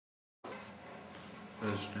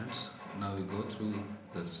Hello students, now we go through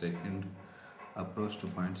the second approach to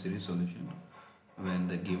find series solution when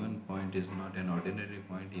the given point is not an ordinary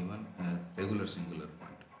point, even a regular singular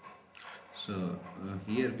point. So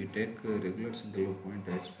here we take a regular singular point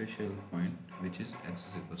as special point which is x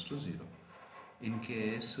is equals to 0.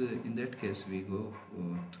 In that case we go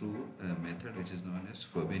through a method which is known as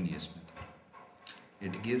Frobenius method.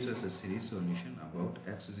 It gives us a series solution about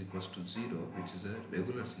x is equals to 0, which is a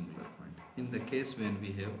regular singular point. In the case when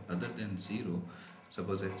we have other than 0,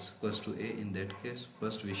 suppose x equals to a, in that case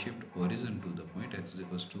first we shift origin to the point x is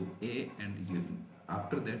equals to a, and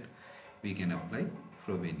after that we can apply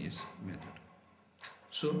Frobenius method.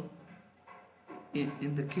 So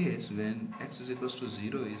in the case when x is equals to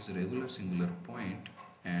 0 is a regular singular point,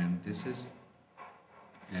 and this is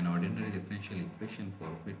an ordinary differential equation for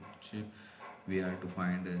which we are to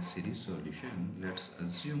find a series solution. Let's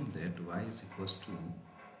assume that y is equals to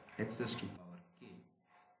x raised to power k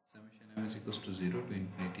summation m is equals to 0 to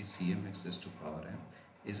infinity cm x raised to power m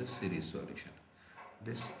is a series solution.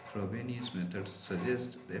 This Frobenius method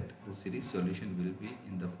suggests that the series solution will be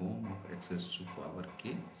in the form of x raised to power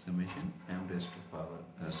k summation m raised to power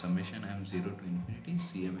summation m 0 to infinity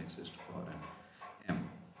cm x raised to power m,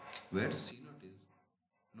 where c naught is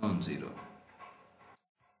non-zero.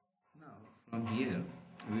 From here,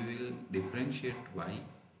 we will differentiate y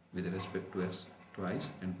with respect to x twice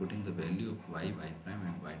and putting the value of y prime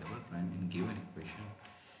and y double prime in given equation,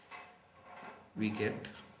 we get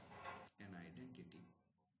an identity.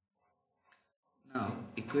 Now,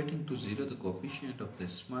 equating to 0 the coefficient of the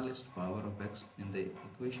smallest power of x in the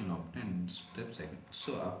equation obtained in step second.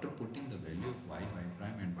 So, after putting the value of y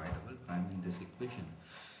prime and y double prime in this equation,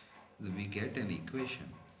 we get an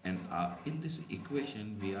equation. And in this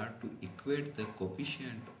equation we are to equate the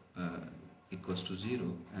coefficient equals to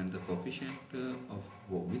 0, and the coefficient of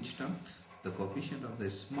which term? The coefficient of the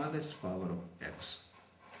smallest power of x.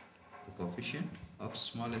 The coefficient of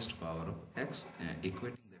smallest power of x,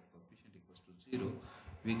 equating that coefficient equals to 0,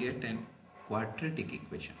 we get an quadratic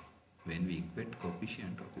equation. When we equate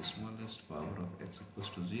coefficient of the smallest power of x equals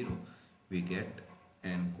to 0, we get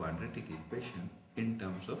an quadratic equation in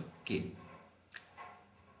terms of k.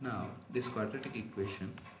 Now, this quadratic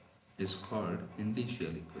equation is called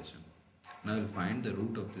indicial equation. Now, we'll find the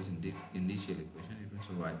root of this indicial equation. It means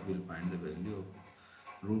we'll find the value of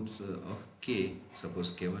roots of k, suppose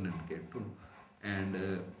k1 and k2,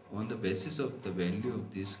 and on the basis of the value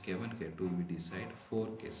of this k1, k2, we decide 4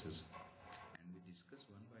 cases, and we discuss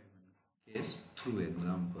one by one case through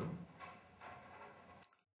example.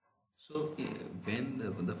 So, when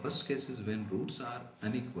the first case is when roots are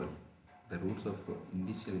unequal. The roots of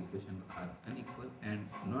indicial equation are unequal and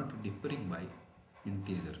not differing by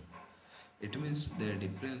integer. It means their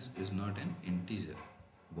difference is not an integer.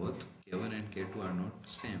 Both k1 and k2 are not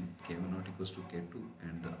same. k1 not equals to k2,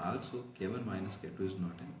 and also k1 minus k2 is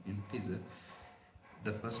not an integer.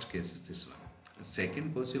 The first case is this one. The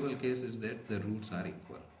second possible case is that the roots are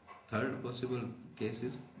equal. Third possible case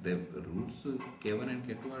is the roots k1 and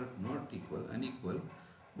k2 are not equal, unequal,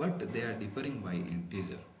 but they are differing by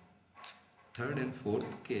integer. Third and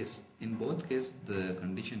fourth case, in both cases the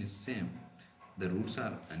condition is same. The roots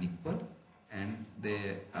are unequal and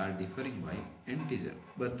they are differing by integer,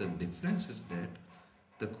 but the difference is that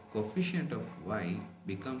the coefficient of y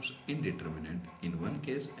becomes indeterminate in one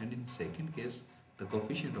case, and in second case the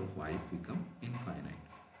coefficient of y become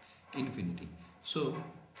infinity. So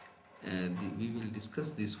we will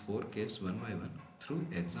discuss these 4 cases one by one through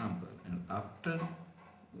example, and after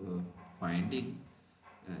finding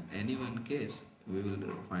any one case, we will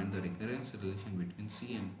find the recurrence relation between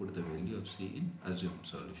c and put the value of c in assumed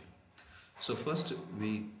solution. So first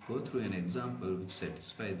we go through an example which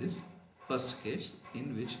satisfies this first case,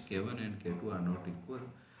 in which k1 and k2 are not equal,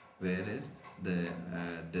 whereas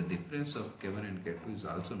the difference of k1 and k2 is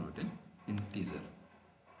also not an integer.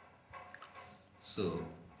 So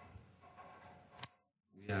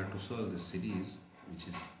we are to solve this series, which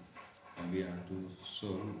is we are to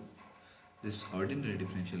solve this ordinary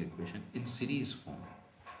differential equation in series form.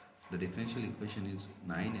 The differential equation is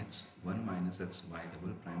 9x 1 minus x y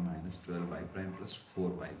double prime minus 12y prime plus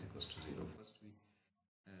 4y is equals to 0. First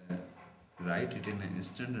we write it in a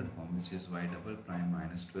standard form, which is y double prime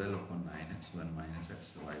minus 12 upon 9x 1 minus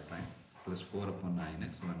x y prime plus 4 upon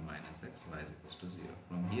 9x 1 minus x y is equals to 0.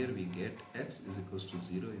 From here we get x is equals to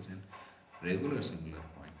 0 is an regular singular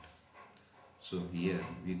point. So here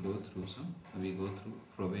we go through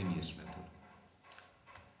Frobenius method.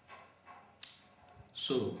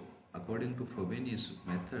 So according to Frobenius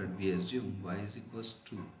method, we assume y is equals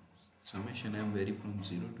to summation m vary from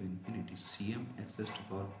 0 to infinity cm x raised to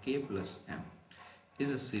power k plus m is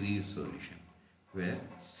a series solution where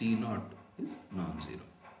C naught is non-zero.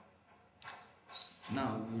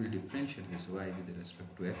 Now we will differentiate this y with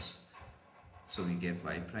respect to x. So we get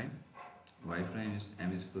y prime. Y prime is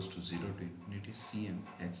m is equals to 0 to infinity cm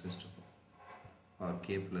x is to power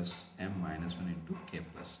k plus m minus 1 into k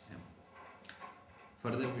plus m.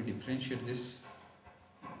 Further we differentiate this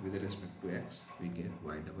with respect to x, we get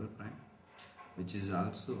y double prime, which is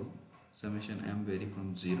also summation m vary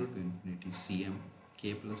from 0 to infinity cm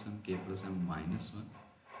k plus m minus 1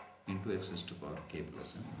 into x is to power k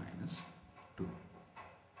plus m minus 2.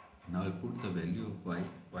 Now I'll put the value of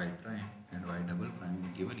y prime and y double prime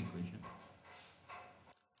in given equation.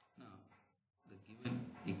 Now the given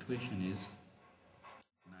equation is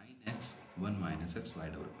 9x 1 minus x y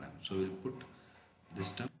double prime. So we'll put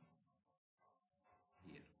this term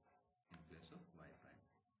here in place of y prime.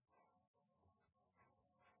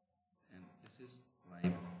 And this is y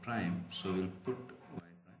prime, so we'll put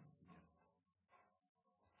y prime here.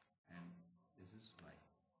 And this is y.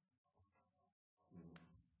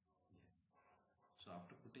 So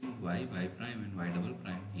after putting y prime and y double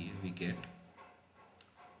prime here, we get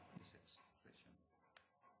this expression.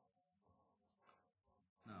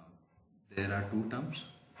 Now there are two terms.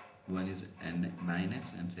 One is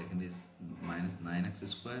 9x and second is minus 9x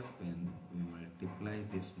square. When we multiply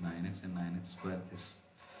this 9x and 9x square, this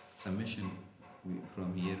summation,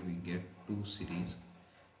 from here we get two series.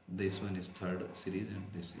 This one is third series and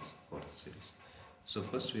this is fourth series. So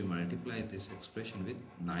first we multiply this expression with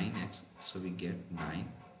 9x, so we get 9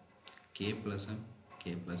 k plus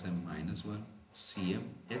m minus 1 cm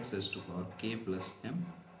x is to power k plus m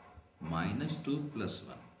minus 2 plus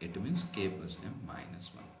 1. It means k plus m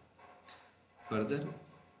minus 1. Further,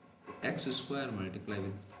 x square multiply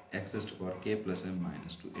with x is to power k plus m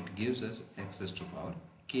minus 2. It gives us x is to power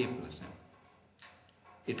k plus m.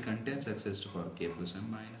 It contains x is to power k plus m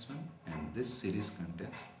minus 1, and this series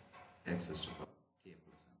contains x is to power k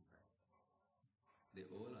plus m prime. They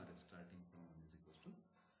all are starting from m is equals to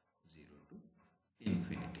 0 to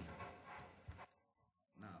infinity.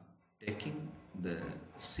 Now taking the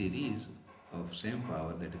series of same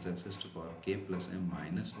power, that is x is to power k plus m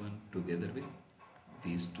minus 1 together with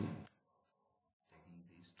these two, taking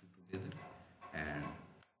these two together, and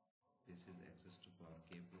this is x is to power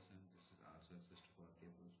k plus m, this is also x is to power k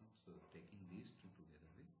plus 1. So taking these two together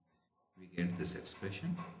with, we get this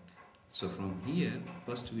expression. So from here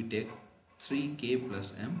first we take 3k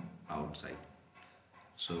plus m outside.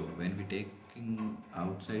 So when we taking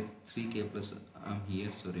outside 3k plus m here,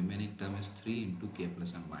 so remaining term is 3 into k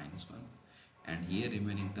plus m minus 1, and here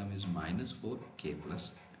remaining term is minus 4 k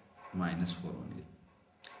plus minus 4 only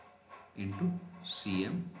into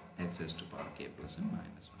cm x is to power k plus m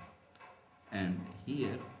minus 1, and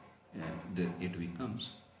here it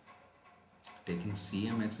becomes, taking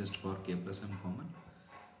cm x is to power k plus m common,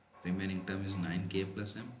 remaining term is 9k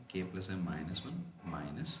plus m, k plus m minus 1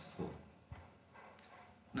 minus 4.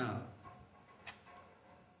 Now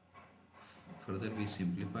further we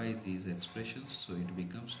simplify these expressions, so it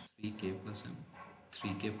becomes 3k plus m,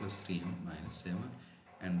 3k plus 3m minus 7,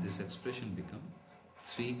 and this expression becomes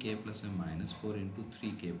 3k plus m minus 4 into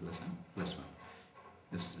 3k plus m plus 1.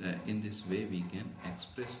 This, in this way we can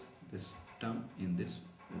express this term in this,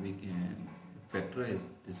 we can factorize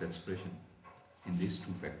this expression in these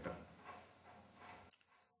two factors.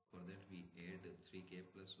 For that we add 3k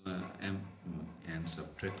plus m and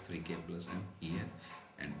subtract 3k plus m here,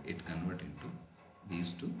 and it convert into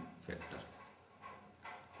these two factors.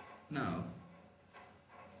 Now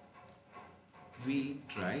we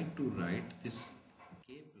try to write this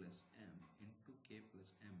k plus m into k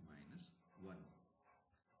plus m minus 1.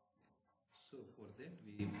 So for that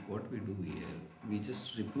what we do here, we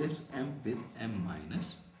just replace m with m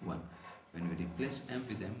minus 1. When we replace m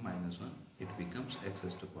with m minus 1, it becomes x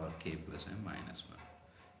is to power k plus m minus 1.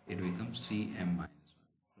 It becomes cm minus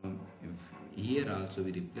 1. From here also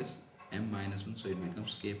we replace m minus 1, so it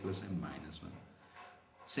becomes k plus m minus 1.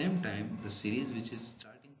 Same time, the series which is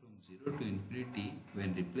starting from 0 to infinity,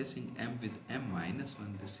 when replacing m with m minus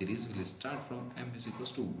 1, the series will start from m is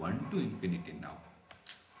equals to 1 to infinity now.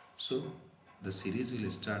 So the series will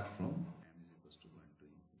start from m is equals to 1 to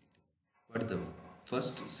infinity. But the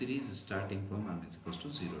first series is starting from m is equals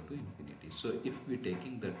to 0 to infinity. So if we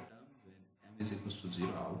taking the term when m is equals to 0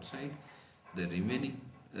 outside, the remaining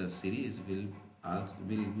series will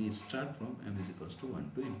be start from m is equals to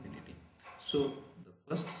 1 to infinity. So the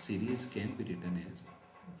first series can be written as,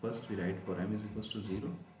 first we write for m is equals to 0,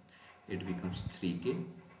 it becomes 3k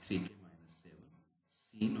minus 7,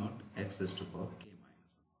 c naught x is to power k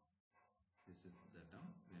minus 1. This is the term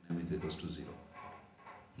when m is equals to 0.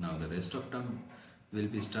 Now the rest of term will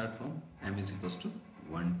be start from m is equals to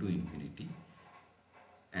 1 to infinity,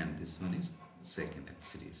 and this one is second x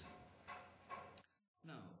series.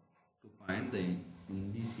 Now to find the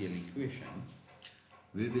initial equation,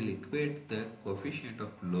 we will equate the coefficient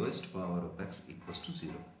of lowest power of x equals to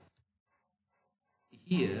 0.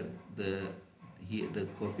 Here the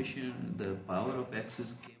coefficient, the power of x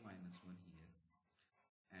is k minus 1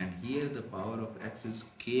 here, and here the power of x is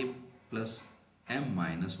k plus m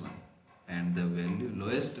minus 1, and the value,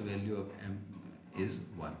 lowest value of m is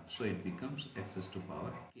 1, so it becomes x to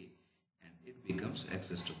power k, and it becomes x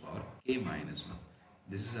to power k minus 1.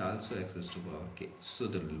 This is also x to power k. So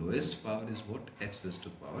the lowest power is what? X to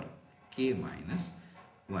power k minus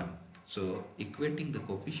 1. So equating the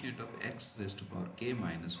coefficient of x raised to power k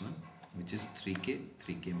minus 1, which is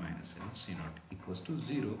 3k minus 7 c naught equals to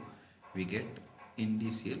 0, we get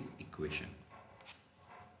initial equation.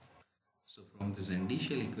 So from this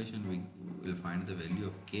initial equation we will find the value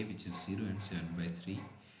of k, which is 0 and 7 by 3,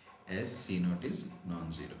 as c naught is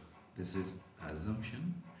non-zero. This is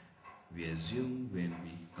assumption we assume when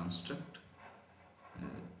we construct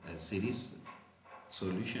a series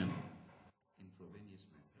solution in Frobenius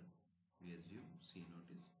method. We assume c naught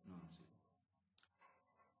is non-zero.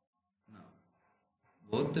 Now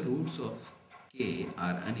both the roots of k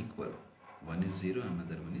are unequal. One is 0,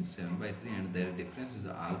 another one is 7 by 3, and their difference is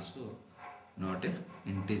also not an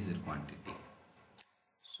integer quantity.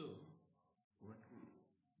 So what we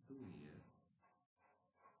do here,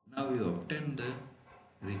 now we obtain the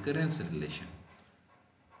recurrence relation.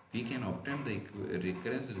 We can obtain the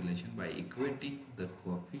recurrence relation by equating the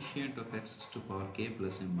coefficient of x to power k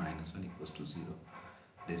plus m minus 1 equals to 0.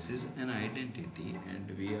 This is an identity,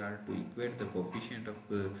 and we are to equate the coefficient of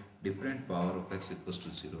different power of x equals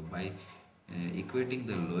to 0 by equating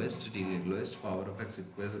the lowest power of x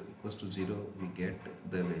equals to 0. We get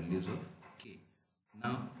the values of k.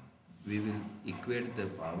 Now we will equate the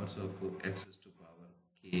powers of x to power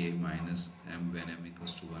k minus m when m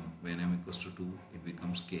equals to 1. When m equals to 2, it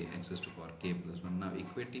becomes k x to power k plus 1. Now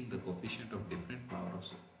equating the coefficient of different power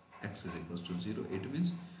of x is equals to 0, it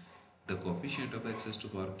means the coefficient of x to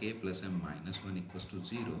power k plus m minus 1 equals to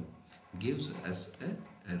 0 gives us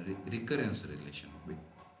a recurrence relation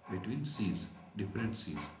between c's, different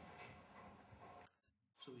c's.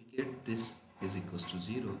 So we get this is equals to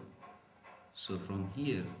 0. So from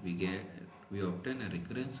here we obtain a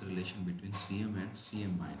recurrence relation between Cm and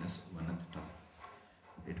Cm minus 1th term.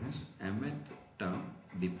 It means mth term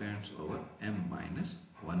depends over m minus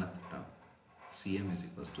 1th term. Cm is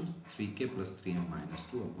equals to 3k plus 3m minus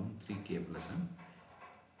 2 upon 3k plus m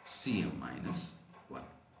Cm minus 1.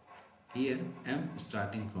 Here m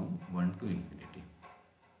starting from 1 to infinity.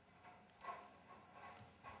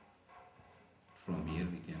 From here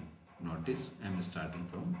we can notice m is starting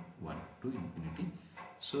from 1 to infinity.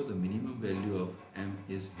 So the minimum value of m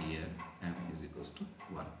is here, m is equals to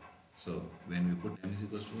 1. So when we put m is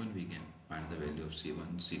equals to 1, we can find the value of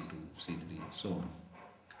c1, c2, c3, so on.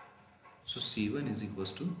 So c1 is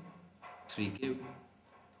equals to 3k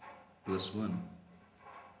plus 1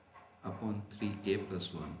 upon 3k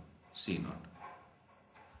plus 1 c naught.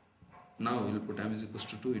 Now we will put m is equals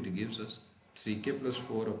to 2, it gives us 3k plus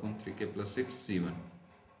 4 upon 3k plus 6 c1,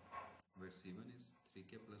 where c1 is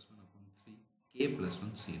 3k plus 1 upon 3k plus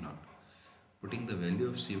 1 c naught. Putting the value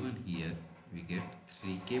of c1 here, we get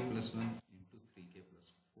 3k plus 1 into 3k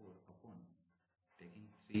plus 4 upon, taking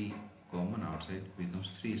 3 common outside, becomes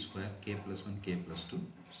 3 square k plus 1 k plus 2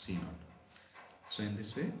 c naught. So in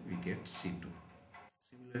this way we get c2.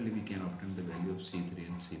 Similarly we can obtain the value of c3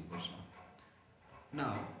 and c4 so on.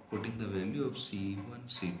 Now putting the value of c1,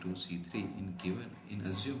 c2, c3 in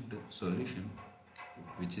assumed solution,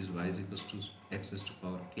 which is y is equals to x is to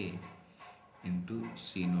power k into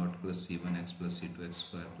c naught plus c1x plus c2x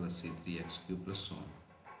square plus c3x cube plus so on.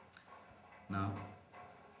 Now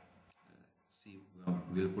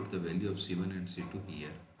we'll put the value of c1 and c2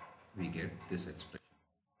 here, we get this expression,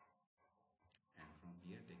 and from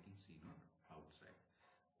here taking c naught outside.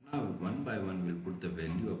 Now one by one we'll put the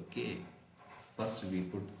value of k. First we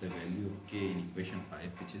put the value of k in equation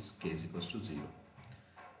 5, which is k is equals to 0.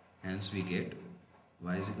 Hence we get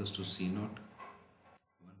y is equals to c naught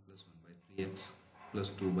 1 plus 1 by 3x plus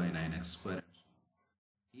 2 by 9x square and so on.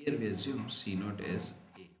 Here we assume c naught as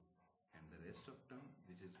a, and the rest of term,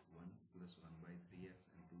 which is 1 plus 1 by 3x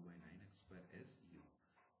and 2 by 9x square, as u.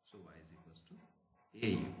 So y is equals to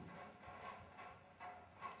au.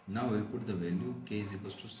 Now we'll put the value k is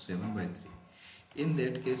equals to 7 by 3. In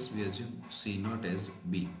that case we assume c naught as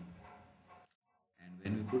b, and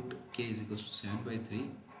when we put k is equals to 7 by 3,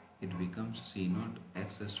 it becomes c naught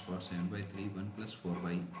x is to power 7 by 3 1 plus 4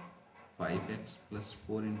 by 5x plus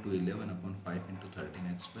 4 into 11 upon 5 into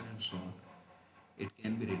 13x square and so on. It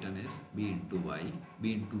can be written as b into y,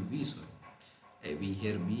 b into v, sorry. V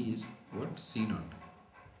here, b is what? C naught,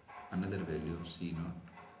 another value of C naught,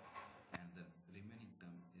 and the remaining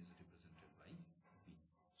term is represented by b.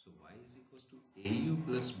 So y is equals to AU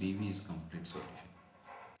plus BV is complete solution.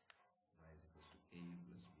 Y is equals to AU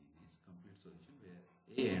plus BV is complete solution where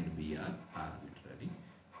A and B are arbitrary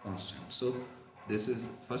constant. So this is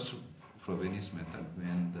first Frobenius method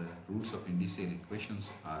when the roots of indicial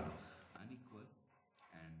equations are unequal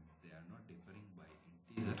and they are not differing by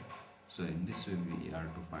integer. So in this way we are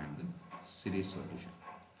to find the series solution.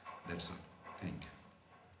 That's all. Thank you.